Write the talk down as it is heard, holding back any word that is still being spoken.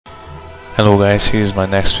Hello guys, here's my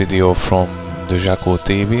next video from the Zsako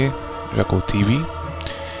TV,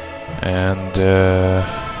 and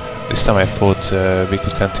this time I thought we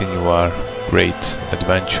could continue our great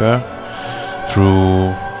adventure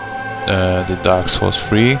through the Dark Souls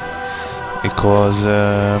 3, because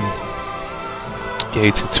yeah,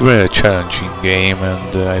 it's a really challenging game,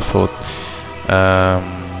 and I thought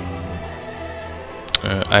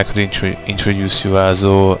I could introduce you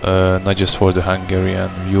also not just for the Hungarian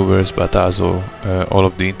viewers but also all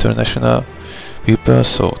of the international people,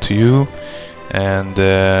 so to you, and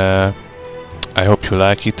I hope you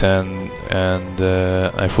like it, and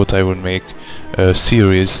I thought I would make a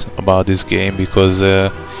series about this game because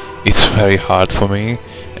it's very hard for me,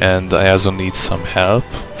 and I also need some help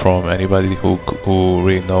from anybody who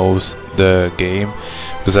really knows the game,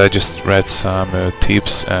 because I just read some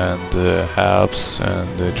tips and helps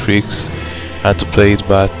and tricks how to play it,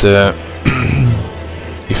 but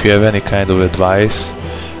if you have any kind of advice,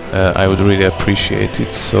 I would really appreciate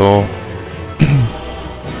it. So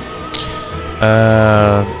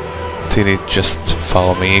till it, just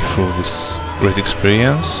follow me through this great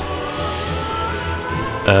experience.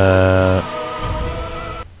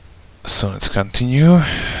 So let's continue.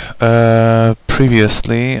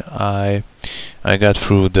 Previously I got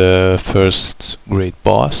through the first great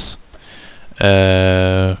boss.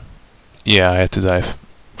 Yeah, I had to die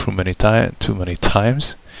through too many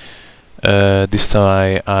times. This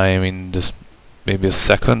time I'm in this maybe a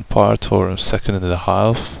second part or a second and a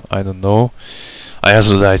half, I don't know. I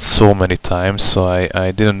also died so many times, so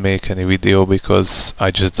I didn't make any video because I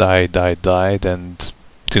just died and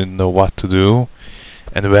didn't know what to do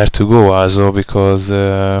and where to go also, because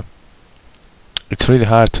it's really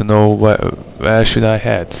hard to know where should I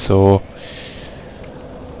head. So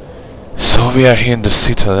we are here in the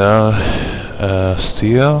Citadel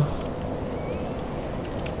still.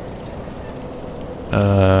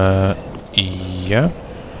 Yeah,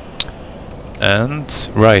 and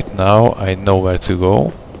right now I know where to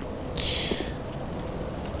go.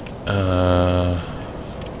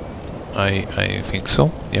 I think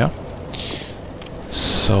so, yeah.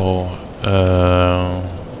 So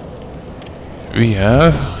we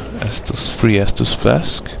have free Estus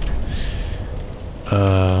Flask.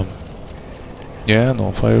 Yeah,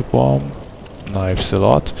 no firebomb. Knives a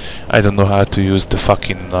lot. I don't know how to use the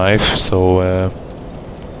fucking knife, so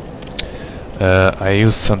I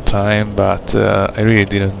used some time, but I really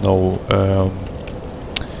didn't know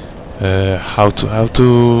how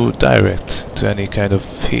to direct to any kind of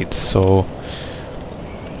hit. So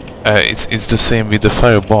it's the same with the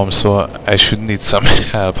firebomb, so I should need some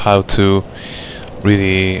help how to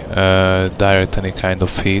really direct any kind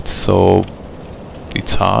of hit, so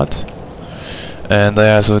it's hard. And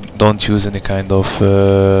I also don't use any kind of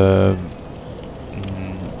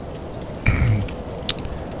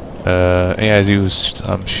yeah, I use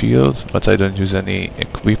some shield, but I don't use any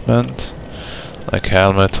equipment like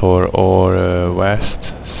helmet or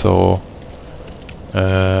vest, so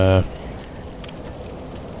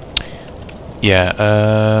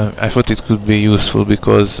yeah, I thought it could be useful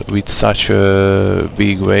because with such a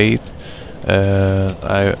big weight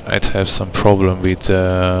I'd have some problem with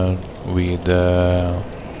the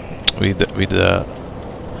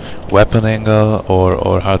weapon angle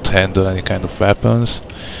or how to handle any kind of weapons.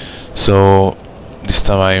 So this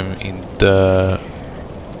time I'm in the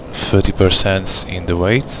 30% in the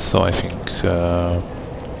weight, so I think a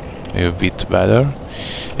bit better,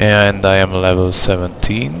 and I am level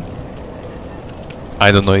 17.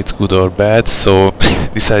 I don't know it's good or bad, so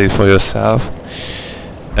decide it for yourself.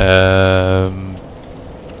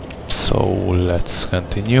 So let's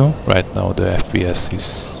continue. Right now the FPS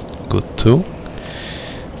is good too.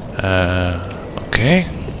 Okay.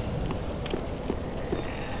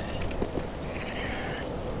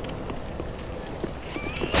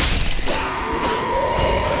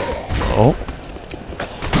 Oh.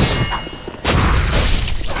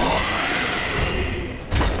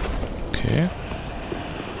 Okay.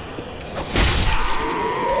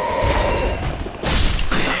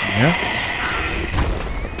 Yeah.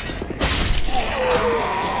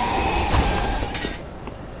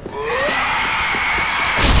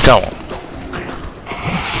 Go on.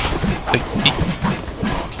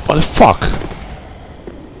 What the fuck?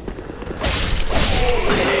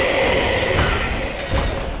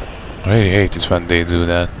 I really hate it when they do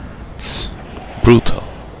that. It's brutal.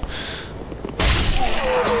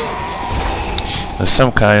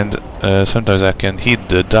 Sometimes I can hit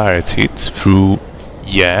the direct hit through,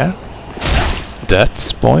 yeah,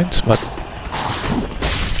 that point, but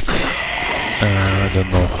I don't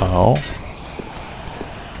know how.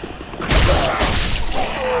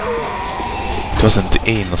 It wasn't the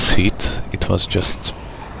anus hit, it was just...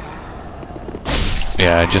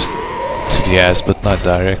 yeah, just to the ass, but not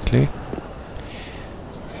directly.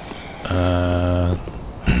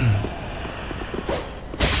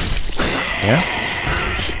 Yeah?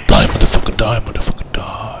 Die, motherfucker, die, motherfucker,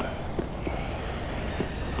 die.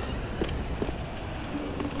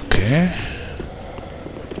 Okay.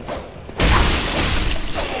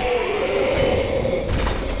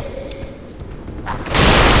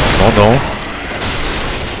 Oh no.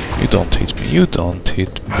 You don't hit me, you don't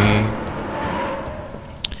hit me.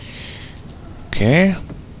 Okay.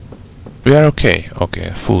 We are okay.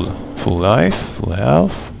 Okay, full life, full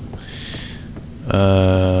health.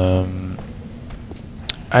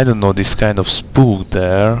 I don't know, this kind of spook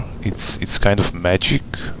there, it's kind of magic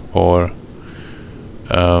or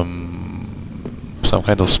some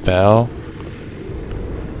kind of spell.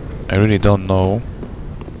 I really don't know.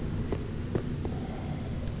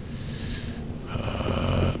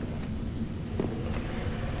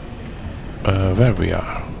 Where we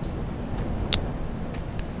are?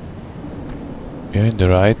 We're in the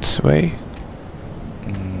right way.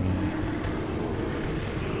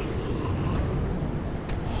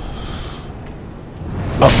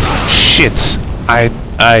 Oh shit! I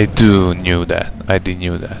do knew that. I did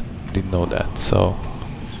know that. So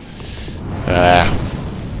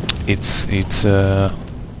it's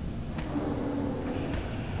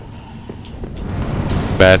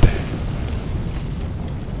bad.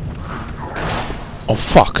 Oh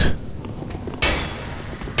fuck!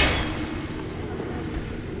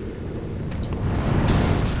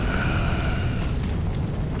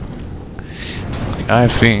 I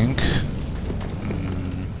think.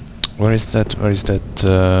 Where is that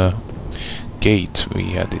gate we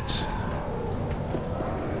had it?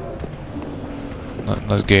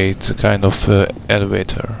 Not gate, a kind of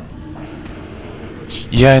elevator.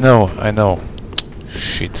 Yeah, I know.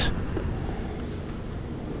 Shit.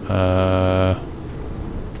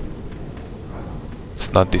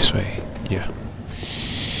 It's not this way. Yeah.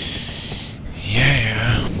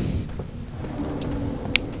 Yeah.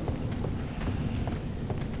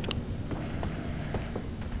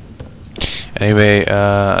 Anyway,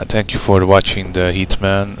 thank you for watching the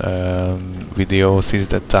Hitman video. Since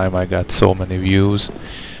that time I got so many views.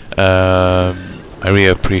 I really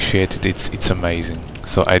appreciate it. It's amazing.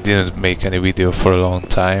 So I didn't make any video for a long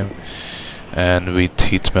time, and with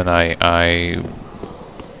Hitman I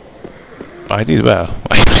did well.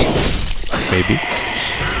 Maybe.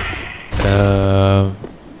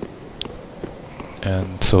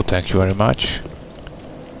 And so thank you very much.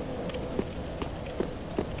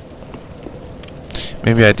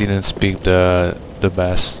 Maybe I didn't speak the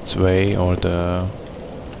best way or the...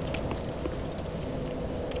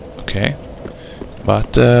 okay,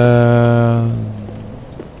 but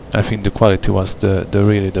I think the quality was the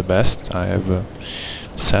really the best I have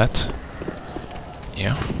set.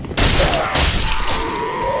 Yeah.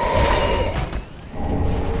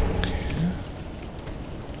 Okay.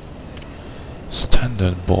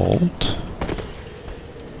 Standard bolt.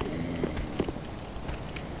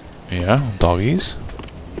 Yeah, doggies.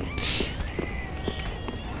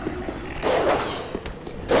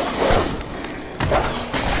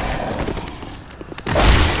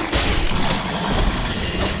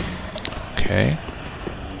 Okay.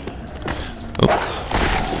 Oop.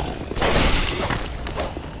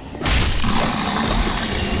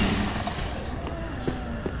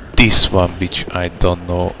 This one, which I don't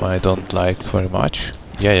know, I don't like very much.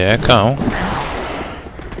 Yeah, come.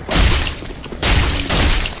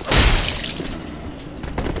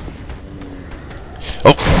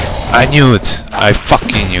 Oh, I knew it. I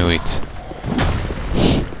fucking knew it.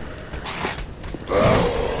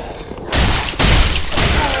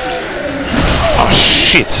 Oh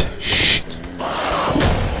shit! Shit.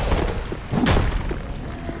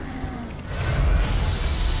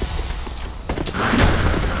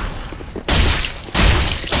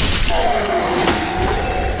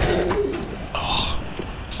 Oh.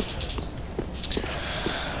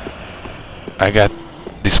 I got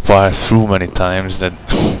this part through many times that...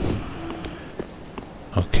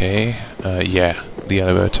 okay, yeah, the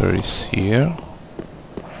elevator is here.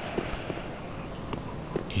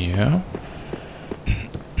 Yeah.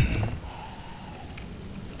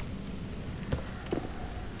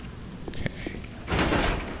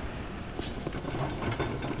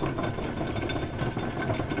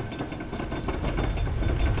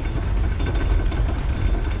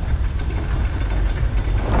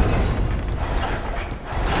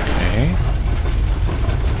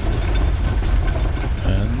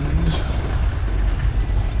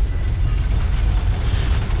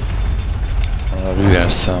 We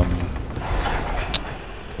have some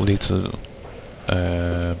little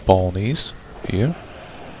bounties here.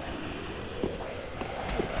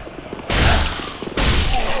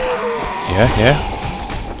 Yeah.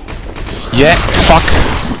 Yeah, fuck!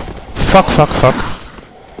 Fuck.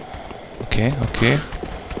 Okay.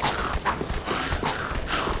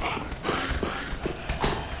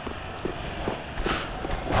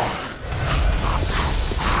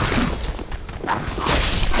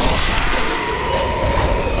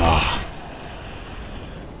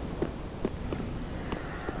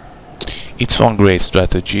 It's one great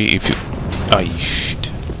strategy if you... Ah,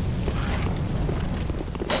 shit.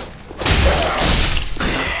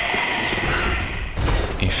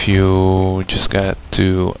 If you just get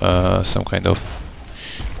to some kind of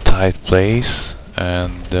tight place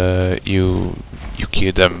and you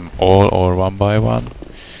kill them all or one by one,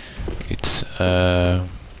 it's a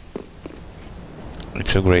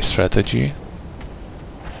great strategy.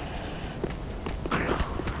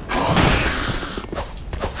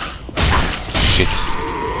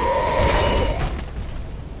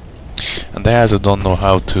 And I also don't know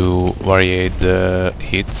how to variate the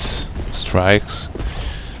hits, strikes,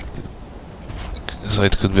 so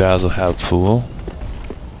it could be also helpful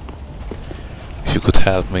if you could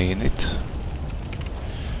help me in it.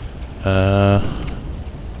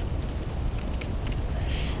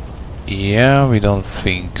 Yeah, we don't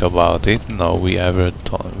think about it. No, we ever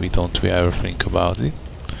don't think about it.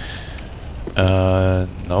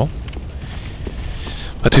 No.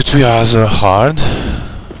 But it will also hard.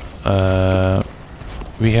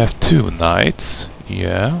 We have 2 knights,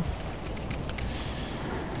 yeah.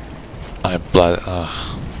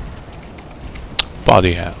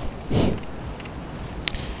 Bloody hell.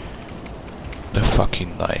 The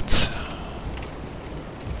fucking knights.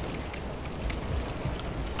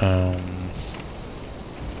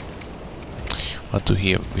 What do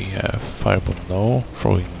we have? Fireball, no.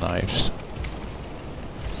 Throwing knives.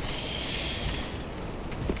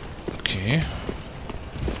 Okay.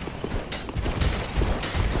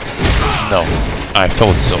 No, I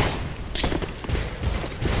thought so.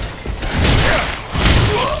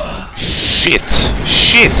 Shit!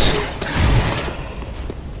 Shit!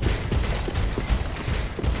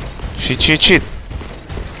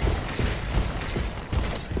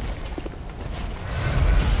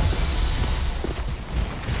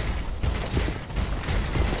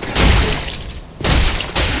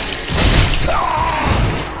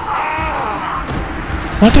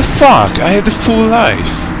 What the fuck? I had a full life.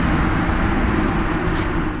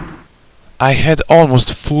 I had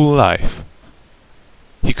almost full life.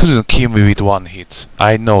 He couldn't kill me with 1 hit.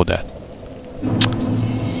 I know that.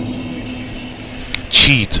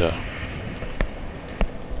 Cheater.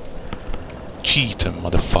 Cheater,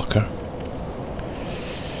 motherfucker.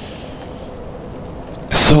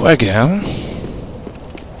 So again...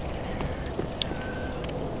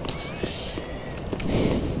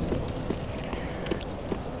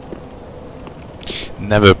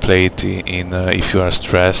 Never play it in if you are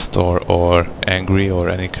stressed or angry or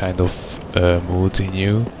any kind of mood in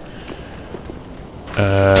you.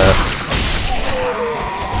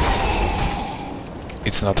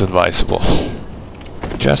 It's not advisable.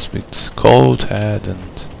 Just with cold head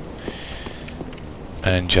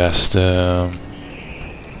and just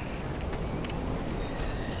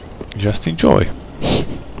enjoy.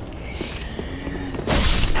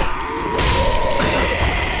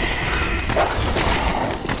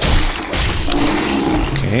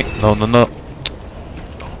 No.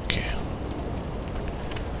 Okay.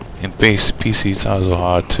 In PC it's also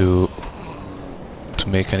hard to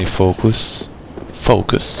make any focus.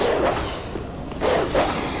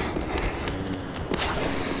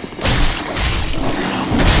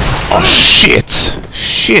 Oh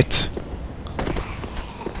shit!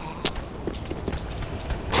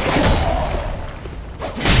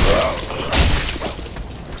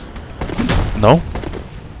 No?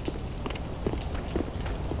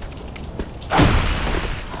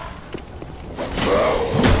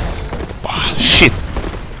 Shit!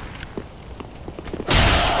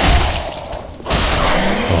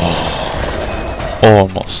 Oh,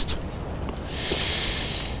 almost.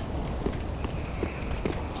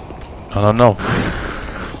 No.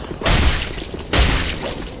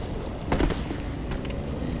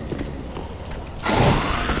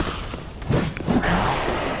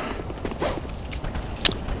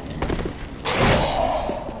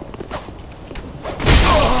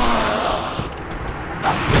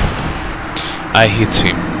 I hit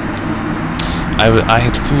him. I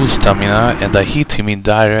had full stamina and I hit him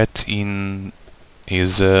indirect in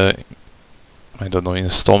his I don't know, in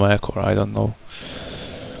his stomach, or I don't know.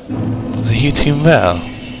 But I hit him well.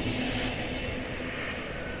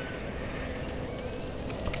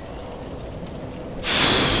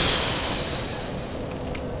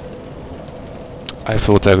 I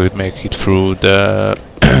thought I would make it through the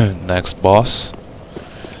next boss,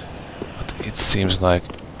 but it seems like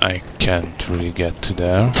I can't really get to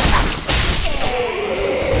there.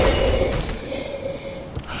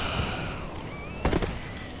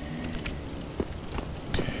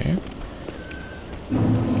 Okay.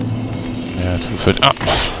 Yeah, to the third. Ah!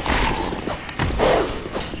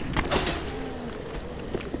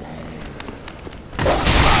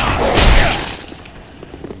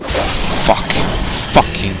 Fuck!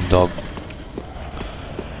 Fucking dog!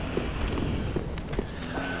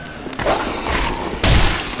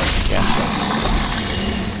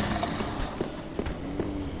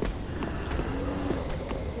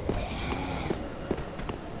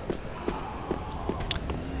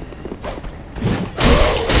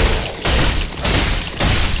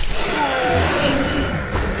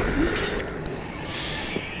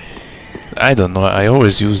 I don't know, I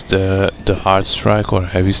always use the hard strike or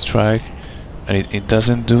heavy strike and it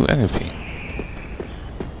doesn't do anything.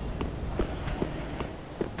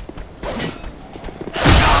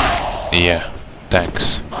 Yeah,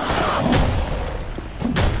 thanks.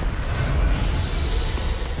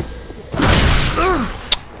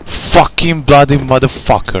 Fucking bloody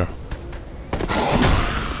motherfucker.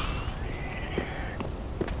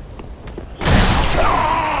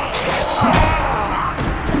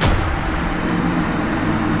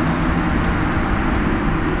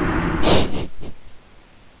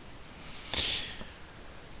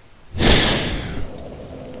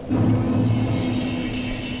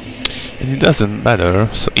 And it doesn't matter,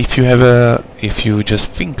 so if you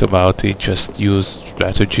just think about it, just use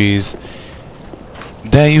strategies,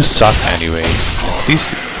 then you suck anyway.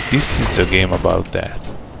 This is the game about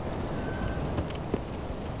that.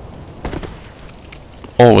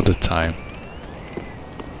 All the time.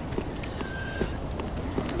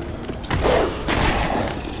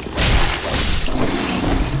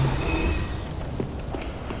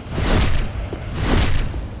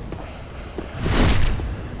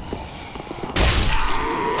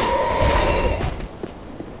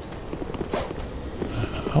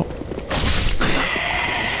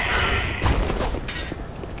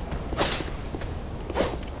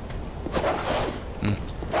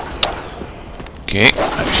 Okay,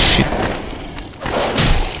 shit.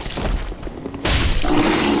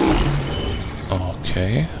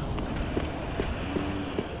 Okay.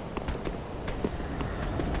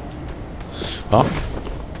 Oh.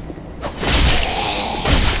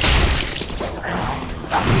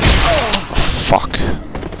 Fuck.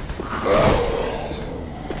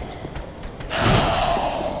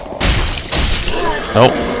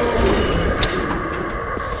 Nope.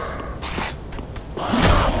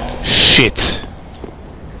 Shit.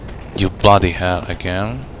 You bloody hell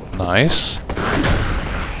again. Nice.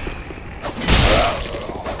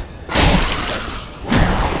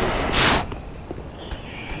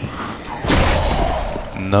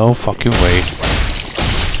 No fucking way.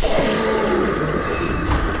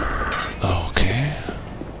 Okay.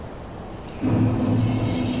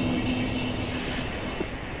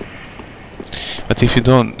 But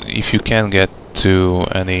if you can't get to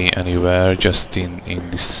anywhere just in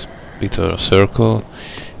this little circle,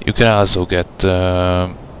 you can also get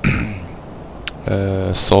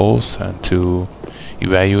souls and to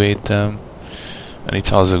evaluate them, and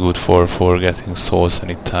it's also good for getting souls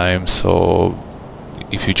anytime. So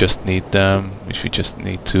if you just need them, if you just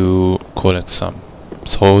need to collect some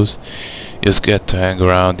souls, you just get to hang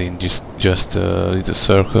around in just a little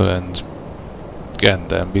circle and get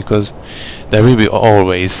them, because there will be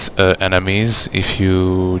always enemies if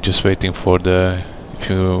you just waiting for the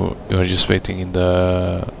you're just waiting in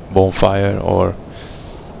the bonfire or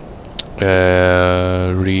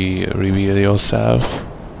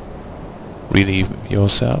relieve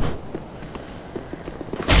yourself.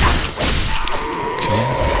 Okay.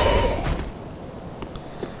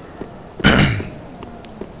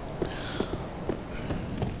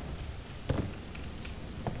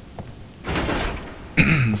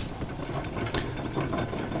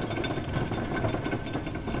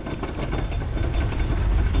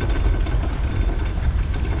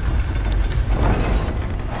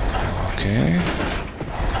 Okay.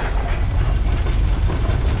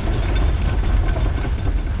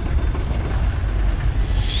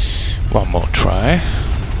 One more try.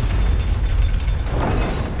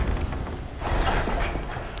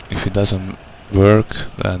 If it doesn't work,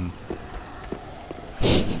 then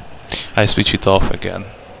I switch it off again.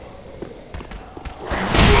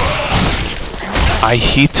 I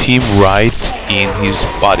hit him right in his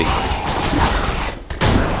body.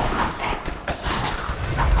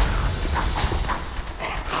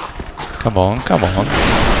 Come on, come on.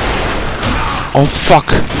 Oh fuck!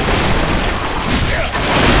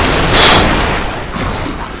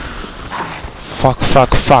 Fuck,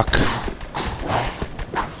 fuck, fuck!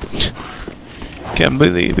 Can't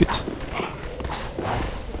believe it.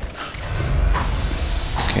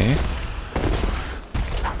 Okay.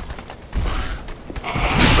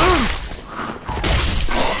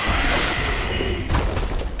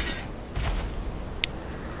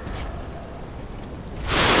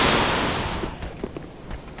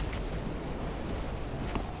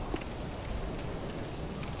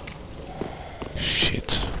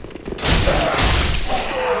 Shit.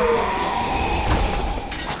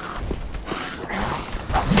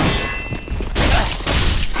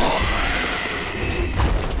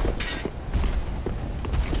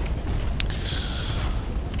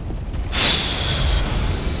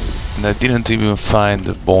 And I didn't even find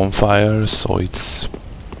the bonfire, so it's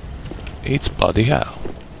bloody hell.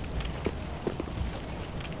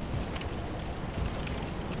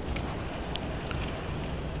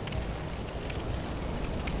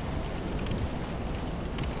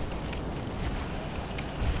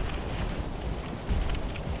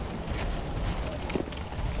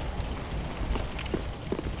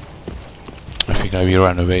 I think I will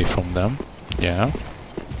run away from them. Yeah.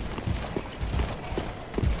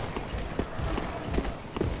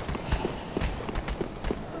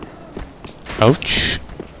 Ouch.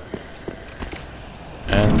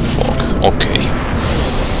 And fuck. Okay.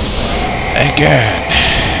 Again.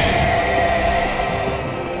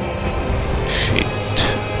 Shit.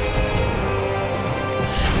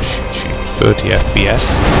 Shit. 30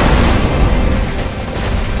 FPS.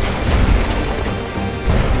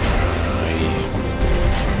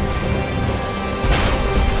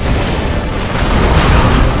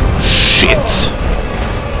 Shit.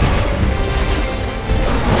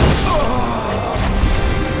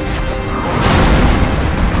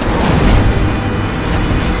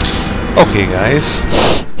 Okay, guys.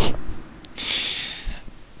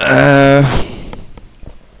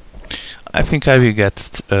 I think I will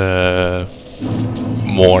get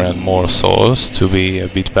more and more souls to be a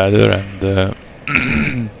bit better and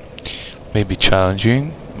maybe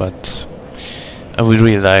challenging, but I would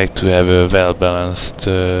really like to have a well-balanced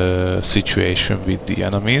situation with the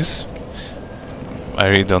enemies. I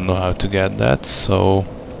really don't know how to get that, so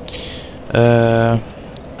I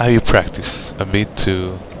will practice a bit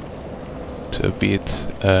to be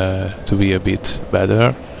a bit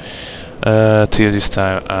better. Till this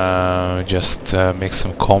time, just make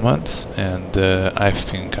some comments, and I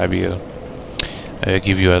think I will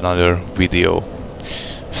give you another video.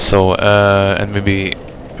 So and maybe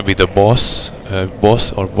with the bosses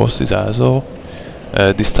also.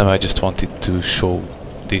 This time I just wanted to show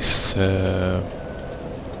this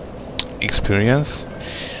experience.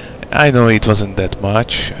 I know it wasn't that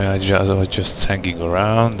much. I was just hanging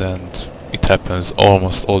around, and it happens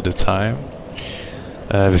almost all the time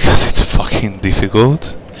because it's fucking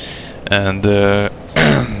difficult and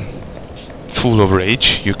full of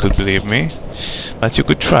rage, you could believe me. But you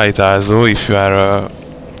could try it also if you are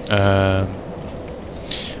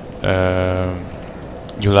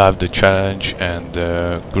you love the challenge and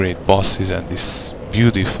great bosses and this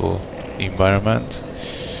beautiful environment.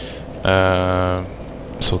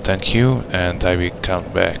 So thank you, and I will come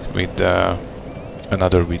back with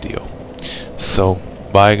another video. So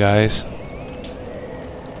bye guys.